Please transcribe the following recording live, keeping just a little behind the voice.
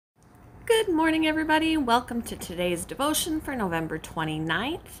Good morning, everybody. Welcome to today's devotion for November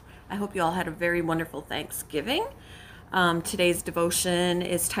 29th. I hope you all had a very wonderful Thanksgiving. Today's devotion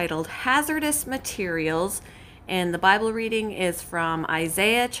is titled Hazardous Materials, and the Bible reading is from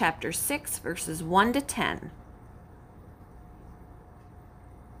Isaiah chapter 6, verses 1 to 10.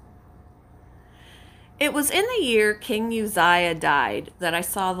 It was in the year King Uzziah died that I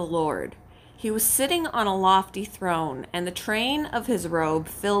saw the Lord. He was sitting on a lofty throne, and the train of his robe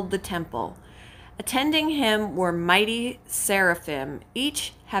filled the temple. Attending him were mighty seraphim,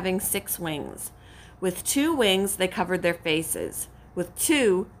 each having 6 wings. With 2 wings they covered their faces, with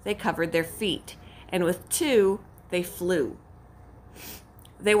 2 they covered their feet, and with 2 they flew.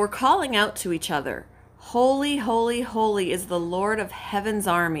 They were calling out to each other, "Holy, holy, holy is the Lord of heaven's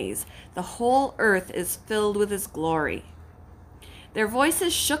armies. The whole earth is filled with his glory." Their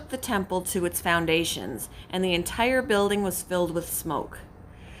voices shook the temple to its foundations, and the entire building was filled with smoke.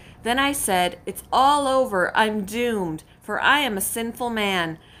 Then I said, "It's all over. I'm doomed, for I am a sinful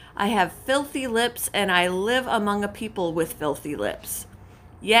man. I have filthy lips, and I live among a people with filthy lips.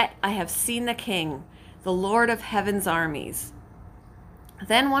 Yet I have seen the King, the Lord of heaven's armies."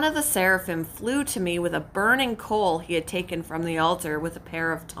 Then one of the seraphim flew to me with a burning coal he had taken from the altar with a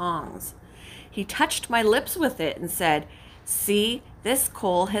pair of tongs. He touched my lips with it and said, "See, this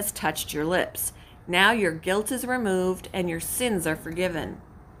coal has touched your lips. Now your guilt is removed and your sins are forgiven."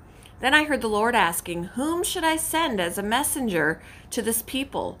 Then I heard the Lord asking, "Whom should I send as a messenger to this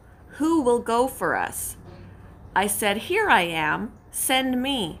people? Who will go for us?" I said, "Here I am. Send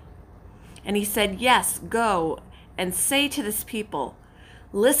me." And he said, "Yes, go and say to this people,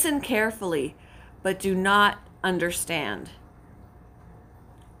 listen carefully, but do not understand.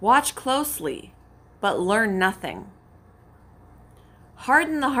 Watch closely, but learn nothing.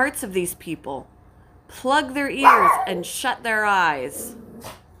 Harden the hearts of these people. Plug their ears and shut their eyes."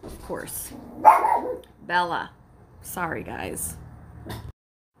 Of course. Bella. Sorry, guys.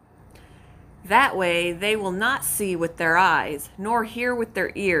 "That way they will not see with their eyes, nor hear with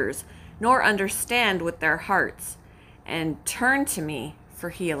their ears, nor understand with their hearts, and turn to me for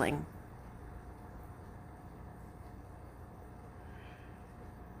healing."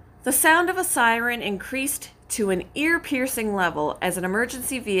 The sound of a siren increased to an ear-piercing level as an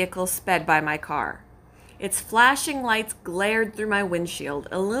emergency vehicle sped by my car. Its flashing lights glared through my windshield,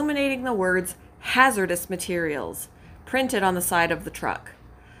 illuminating the words "hazardous materials" printed on the side of the truck.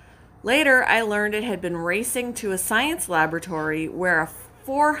 Later, I learned it had been racing to a science laboratory where a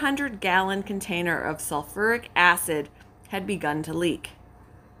 400-gallon container of sulfuric acid had begun to leak.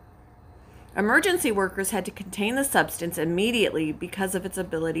 Emergency workers had to contain the substance immediately because of its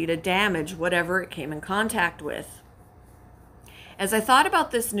ability to damage whatever it came in contact with. As I thought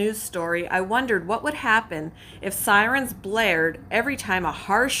about this news story, I wondered what would happen if sirens blared every time a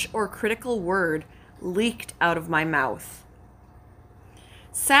harsh or critical word leaked out of my mouth.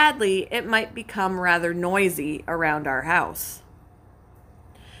 Sadly, it might become rather noisy around our house.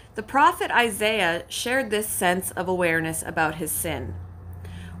 The prophet Isaiah shared this sense of awareness about his sin.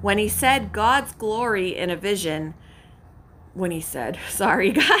 When he said God's glory in a vision, when he saw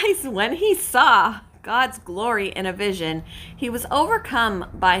God's glory in a vision, he was overcome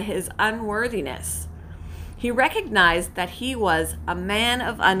by his unworthiness. He recognized that he was a man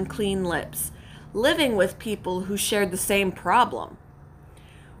of unclean lips, living with people who shared the same problem.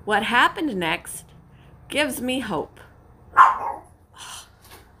 What happened next gives me hope.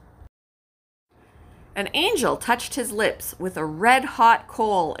 An angel touched his lips with a red-hot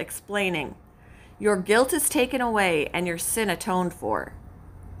coal, explaining, "Your guilt is taken away and your sin atoned for."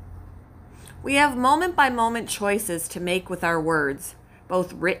 We have moment-by-moment choices to make with our words,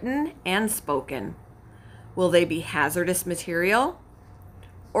 both written and spoken. Will they be hazardous material?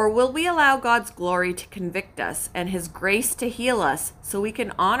 Or will we allow God's glory to convict us and his grace to heal us so we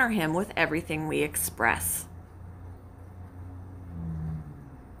can honor him with everything we express?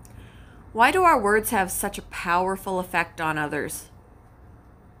 Why do our words have such a powerful effect on others?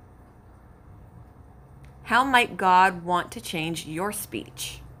 How might God want to change your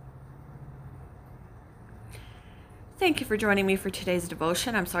speech? Thank you for joining me for today's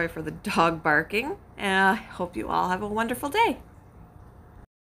devotion. I'm sorry for the dog barking. I hope you all have a wonderful day.